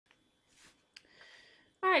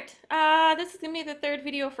Alright, this is going to be the third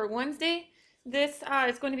video for Wednesday. This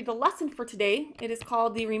is going to be the lesson for today. It is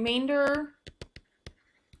called the remainder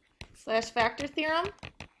slash factor theorem.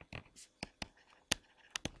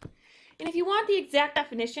 And if you want the exact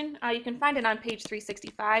definition, you can find it on page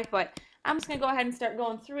 365, but I'm just going to go ahead and start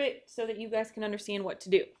going through it so that you guys can understand what to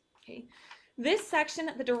do. Okay. This section,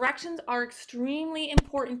 the directions are extremely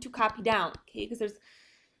important to copy down, okay, because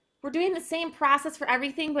we're doing the same process for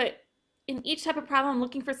everything, but in each type of problem, I'm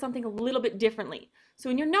looking for something a little bit differently.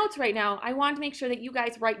 So in your notes right now, I want to make sure that you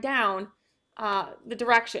guys write down the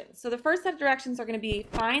directions. So the first set of directions are going to be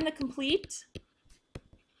find the complete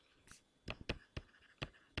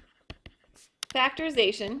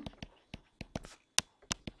factorization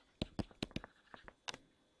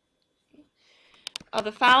of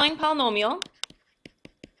the following polynomial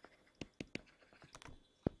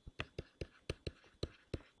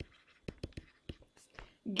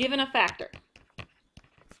given a factor.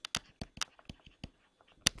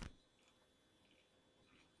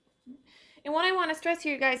 And what I want to stress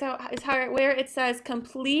here, guys, is where it says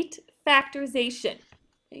complete factorization.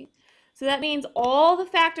 Okay? So that means all the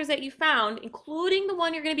factors that you found, including the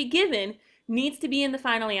one you're going to be given, needs to be in the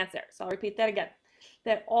final answer. So I'll repeat that again.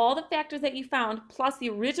 That all the factors that you found, plus the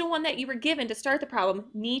original one that you were given to start the problem,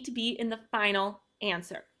 need to be in the final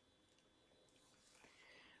answer.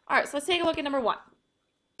 All right, so let's take a look at number 1.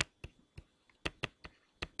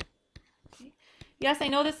 Okay. Yes, I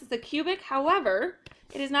know this is a cubic. However,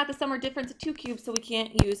 it is not the sum or difference of 2 cubes, so we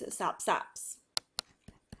can't use SOPs.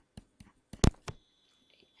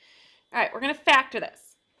 All right, we're going to factor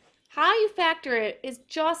this. How you factor it is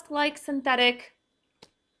just like synthetic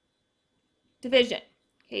division.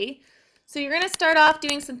 Okay, so you're going to start off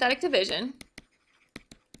doing synthetic division.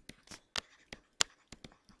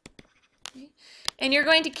 Okay. And you're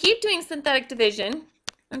going to keep doing synthetic division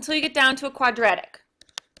until you get down to a quadratic.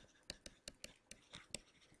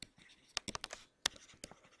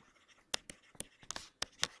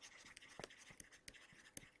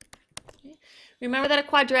 Okay. Remember that a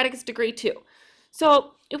quadratic is degree 2.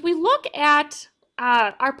 So if we look at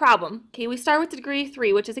our problem, okay, we start with degree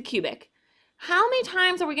 3, which is a cubic. How many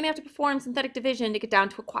times are we going to have to perform synthetic division to get down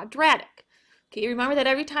to a quadratic? Okay, remember that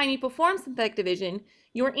every time you perform synthetic division,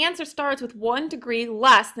 your answer starts with 1 degree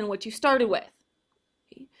less than what you started with.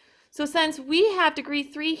 Okay. So since we have degree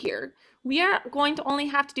 3 here, we are going to only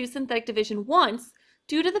have to do synthetic division once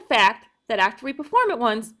due to the fact that after we perform it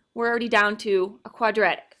once, we're already down to a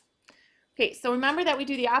quadratic. Okay, so remember that we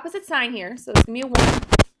do the opposite sign here, so it's going to be a 1.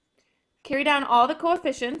 Carry down all the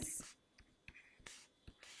coefficients.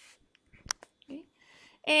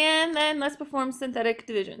 And then let's perform synthetic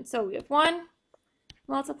division. So we have 1,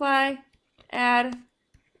 multiply, add,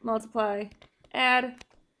 multiply, add,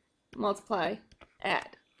 multiply,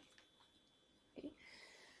 add. Okay.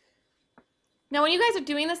 Now when you guys are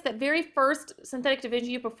doing this, that very first synthetic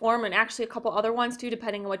division you perform, and actually a couple other ones too,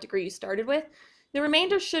 depending on what degree you started with, the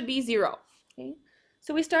remainder should be 0. Okay.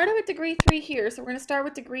 So we started with degree 3 here, so we're going to start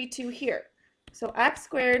with degree 2 here. So x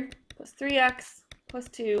squared plus 3x plus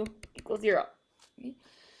 2 equals 0. Okay.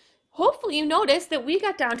 Hopefully you notice that we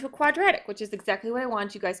got down to a quadratic, which is exactly what I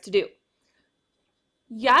want you guys to do.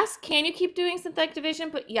 Yes, can you keep doing synthetic division?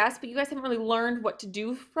 But you guys haven't really learned what to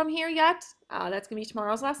do from here yet. That's going to be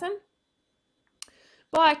tomorrow's lesson.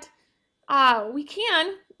 But we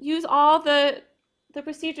can use all the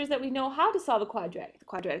procedures that we know how to solve a quadratic. The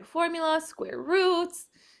quadratic formula, square roots,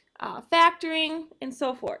 factoring, and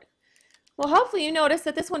so forth. Well, hopefully you notice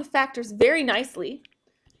that this one factors very nicely.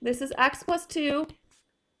 This is x plus 2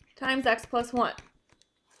 times x plus 1.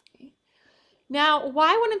 Okay. Now,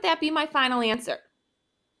 why wouldn't that be my final answer?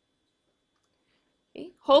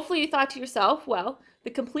 Okay. Hopefully you thought to yourself, well,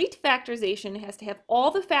 the complete factorization has to have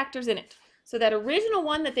all the factors in it. So that original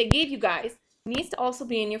one that they gave you guys needs to also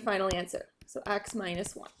be in your final answer. So x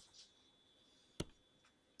minus 1.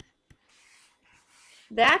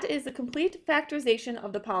 That is the complete factorization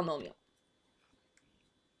of the polynomial.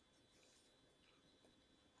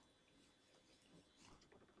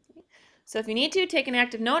 So if you need to, take an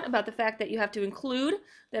active note about the fact that you have to include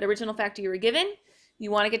that original factor you were given. You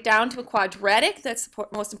want to get down to a quadratic. That's the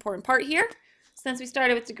most important part here. Since we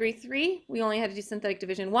started with degree 3, we only had to do synthetic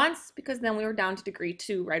division once because then we were down to degree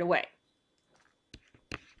 2 right away.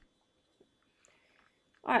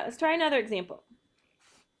 All right, let's try another example.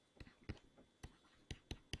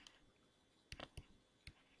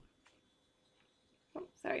 Oh,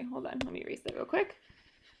 sorry, hold on. Let me erase that real quick.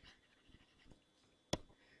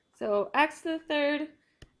 So x to the third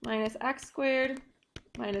minus x squared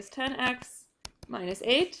minus 10x minus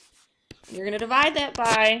 8. And you're going to divide that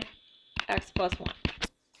by x plus 1.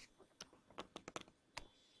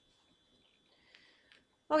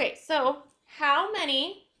 Okay, so how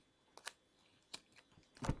many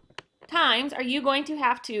times are you going to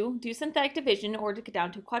have to do synthetic division in order to get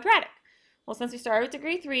down to a quadratic? Well, since we started with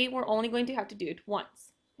degree 3, we're only going to have to do it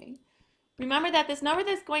once. Okay? Remember that this number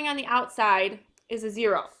that's going on the outside is a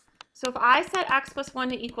 0. So if I set x plus 1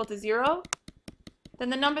 to equal to 0, then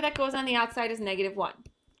the number that goes on the outside is negative 1.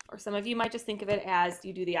 Or some of you might just think of it as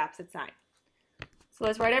you do the opposite sign. So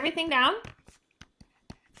let's write everything down.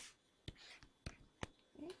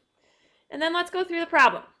 And then let's go through the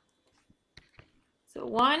problem. So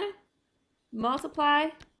 1, multiply,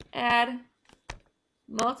 add,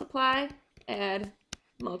 multiply, add,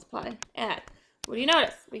 multiply, add. What do you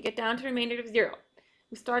notice? We get down to remainder of 0.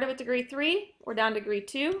 We started with degree 3, we're down to degree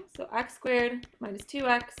 2, so x squared minus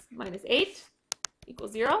 2x minus 8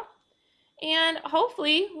 equals 0. And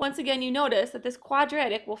hopefully, once again, you notice that this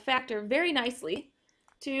quadratic will factor very nicely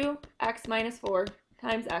to x minus 4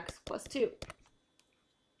 times x plus 2.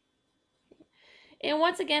 And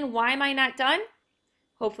once again, why am I not done?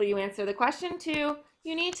 Hopefully you answer the question too.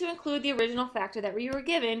 You need to include the original factor that you were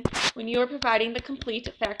given when you were providing the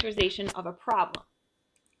complete factorization of a problem.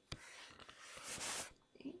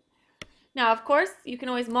 Now, of course, you can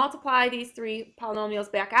always multiply these 3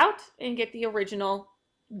 polynomials back out and get the original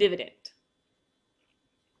dividend.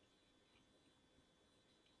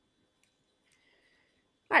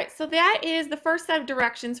 All right, so that is the first set of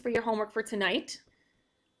directions for your homework for tonight.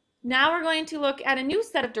 Now we're going to look at a new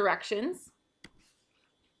set of directions.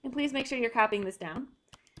 And please make sure you're copying this down.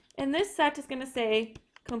 And this set is going to say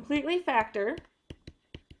completely factor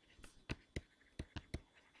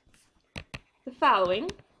the following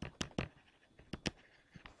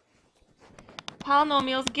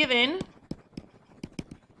polynomials given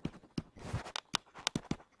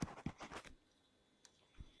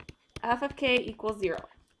f of k equals 0.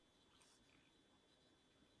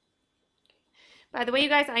 By the way, you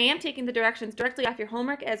guys, I am taking the directions directly off your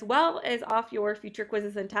homework as well as off your future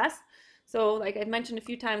quizzes and tests. So like I've mentioned a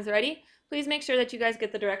few times already, please make sure that you guys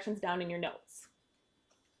get the directions down in your notes.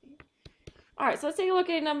 All right, so let's take a look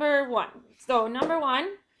at number 1. So number 1,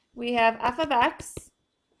 we have f of x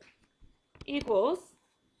equals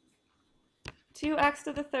 2x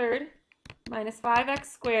to the third minus 5x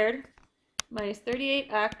squared minus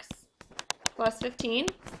 38x plus 15.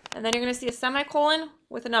 And then you're going to see a semicolon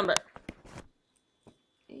with a number.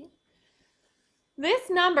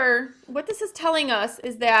 This number, what this is telling us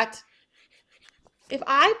is that if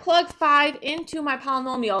I plug 5 into my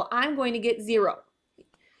polynomial, I'm going to get 0.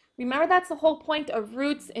 Remember, that's the whole point of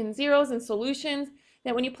roots and zeros and solutions,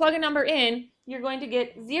 that when you plug a number in, you're going to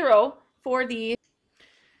get 0 for the...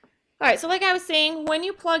 All right, so like I was saying, when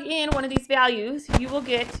you plug in one of these values, you will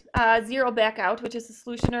get 0 back out, which is a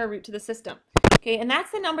solution or a root to the system. Okay, and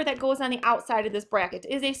that's the number that goes on the outside of this bracket,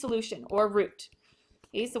 is a solution or root.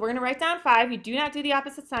 Okay, so we're going to write down 5. You do not do the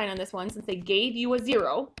opposite sign on this one since they gave you a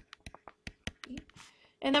 0. Okay.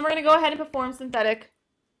 And then we're going to go ahead and perform synthetic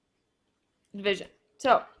division.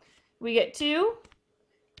 So we get 2,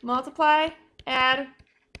 multiply, add,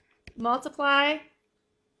 multiply,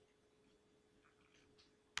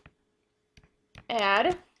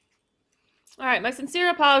 add. All right, my sincere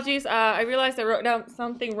apologies. I realized I wrote down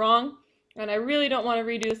something wrong, and I really don't want to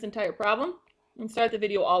redo this entire problem and start the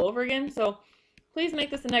video all over again. So please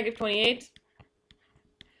make this a negative 28,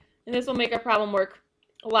 and this will make our problem work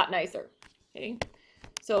a lot nicer. Okay,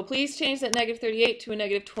 so please change that negative 38 to a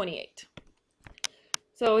negative 28.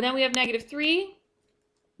 So then we have negative 3,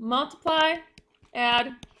 multiply,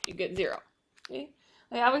 add, you get 0. Okay,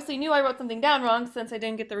 I obviously knew I wrote something down wrong since I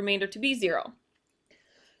didn't get the remainder to be 0.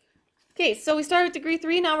 Okay, so we started with degree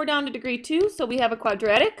 3, now we're down to degree 2, so we have a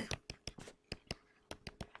quadratic.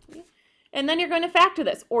 Okay. And then you're going to factor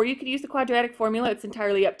this, or you could use the quadratic formula. It's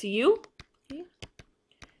entirely up to you. Okay.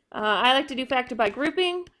 I like to do factor by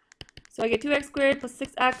grouping. So I get 2x squared plus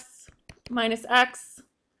 6x minus x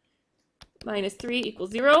minus 3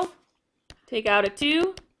 equals 0. Take out a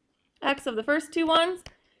 2, x of the first two ones.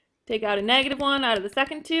 Take out a negative 1 out of the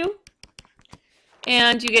second 2.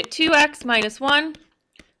 And you get 2x minus 1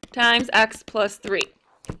 times x plus 3.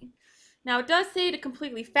 Now it does say to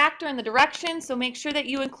completely factor in the direction, so make sure that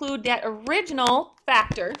you include that original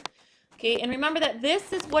factor. Okay, and remember that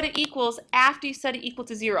this is what it equals after you set it equal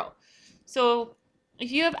to 0. So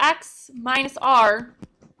if you have x minus r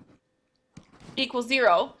equals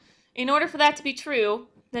 0, in order for that to be true,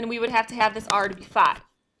 then we would have to have this r to be 5.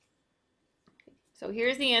 So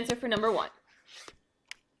here's the answer for number 1.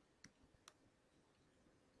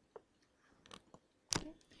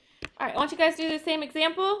 All right, I want you guys to do the same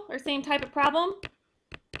example or same type of problem.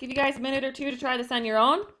 Give you guys a minute or two to try this on your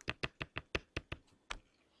own.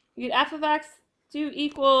 You get f of x to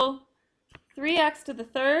equal 3x to the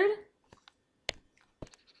third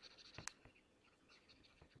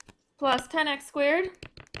plus 10x squared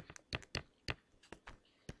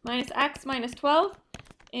minus x minus 12.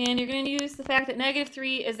 And you're going to use the fact that negative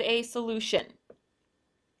 3 is a solution.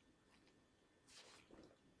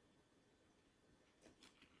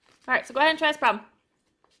 All right, so go ahead and try this problem.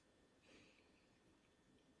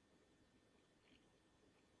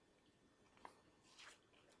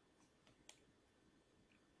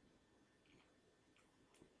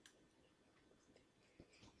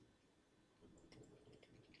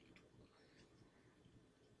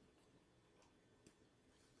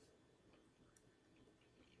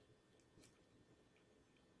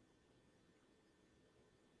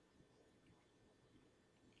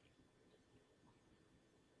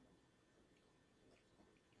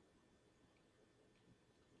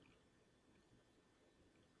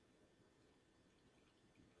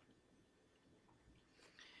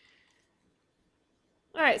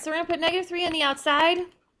 All right, so we're going to put negative 3 on the outside.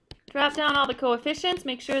 Drop down all the coefficients.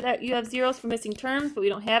 Make sure that you have zeros for missing terms, but we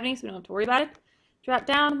don't have any, so we don't have to worry about it. Drop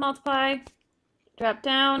down, multiply, drop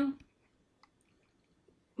down,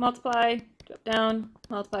 multiply, drop down,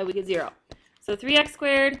 multiply, we get 0. So 3x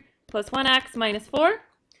squared plus 1x minus 4.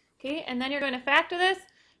 Okay, and then you're going to factor this.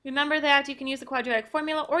 Remember that you can use the quadratic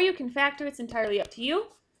formula, or you can factor. It's entirely up to you.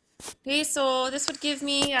 Okay, so this would give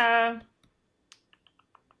me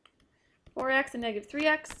 4x and negative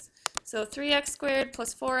 3x. So 3x squared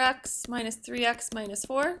plus 4x minus 3x minus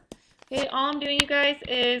 4. Okay, all I'm doing, you guys,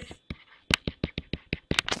 is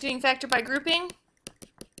doing factor by grouping.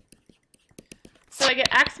 So I get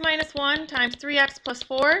x minus 1 times 3x plus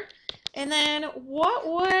 4. And then what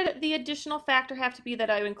would the additional factor have to be that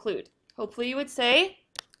I would include? Hopefully you would say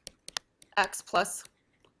x plus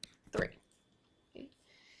 3. Okay.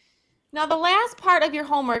 Now the last part of your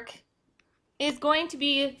homework is going to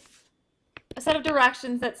be a set of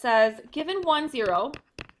directions that says, given 1, 0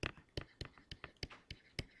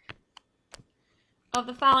 of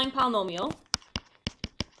the following polynomial,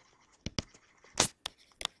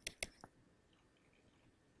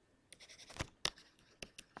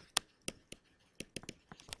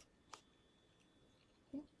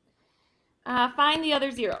 find the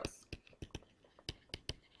other zeros.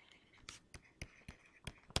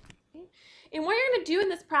 Okay. And what you're going to do in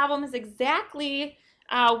this problem is exactly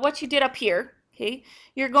what you did up here. Okay,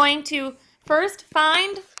 you're going to first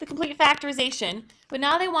find the complete factorization, but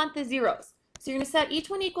now they want the zeros. So you're going to set each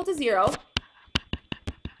one equal to 0,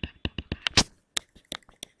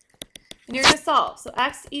 and you're going to solve. So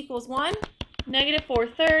x equals 1, negative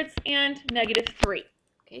 4/3, and negative 3.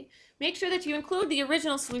 Okay, make sure that you include the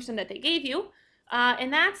original solution that they gave you,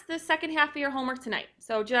 and that's the second half of your homework tonight.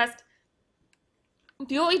 So just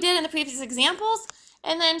do what we did in the previous examples,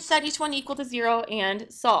 and then set each one equal to 0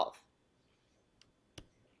 and solve.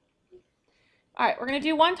 All right, we're going to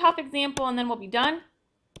do one tough example and then we'll be done.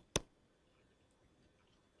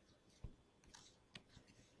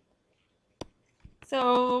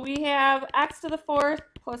 So we have x to the 4th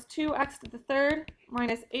plus 2x to the 3rd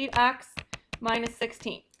minus 8x minus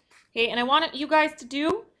 16. Okay, and I want you guys to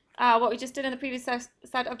do what we just did in the previous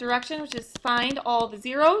set of directions, which is find all the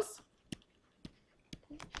zeros.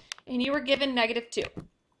 And you were given negative 2.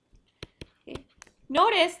 Okay.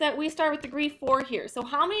 Notice that we start with degree 4 here. So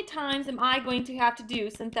how many times am I going to have to do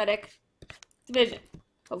synthetic division?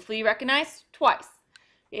 Hopefully you recognize twice.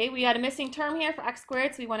 Okay, we had a missing term here for x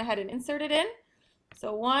squared, so we went ahead and inserted in.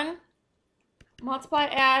 So 1, multiply,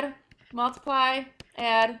 add, multiply,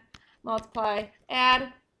 add, multiply,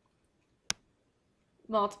 add,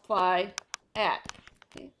 multiply, add.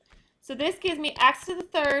 Okay. So this gives me x to the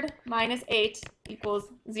 3rd minus 8 equals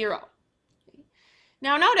 0. Okay.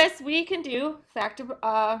 Now notice we can do factor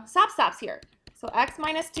stops here. So x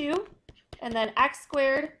minus 2 and then x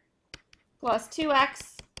squared plus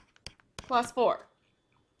 2x plus 4.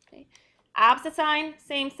 Okay. Opposite sign,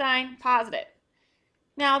 same sign, positive.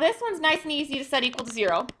 Now this one's nice and easy to set equal to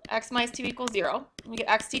 0. X minus 2 equals 0. We get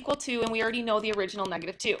x equal 2, and we already know the original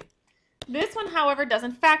negative 2. This one, however,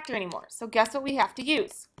 doesn't factor anymore. So guess what we have to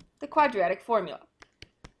use? The quadratic formula.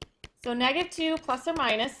 So negative 2 plus or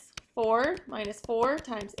minus 4 minus 4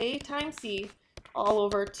 times a times c all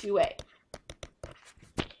over 2a.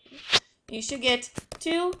 You should get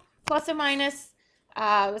 2 plus or minus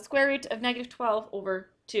the square root of negative 12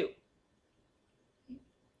 over 2.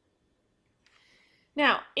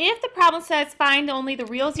 Now, if the problem says find only the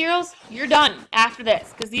real zeros, you're done after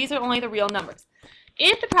this, because these are only the real numbers.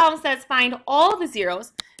 If the problem says find all the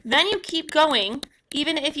zeros, then you keep going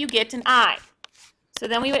even if you get an I. So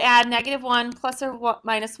then we would add negative 1 plus or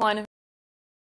minus 1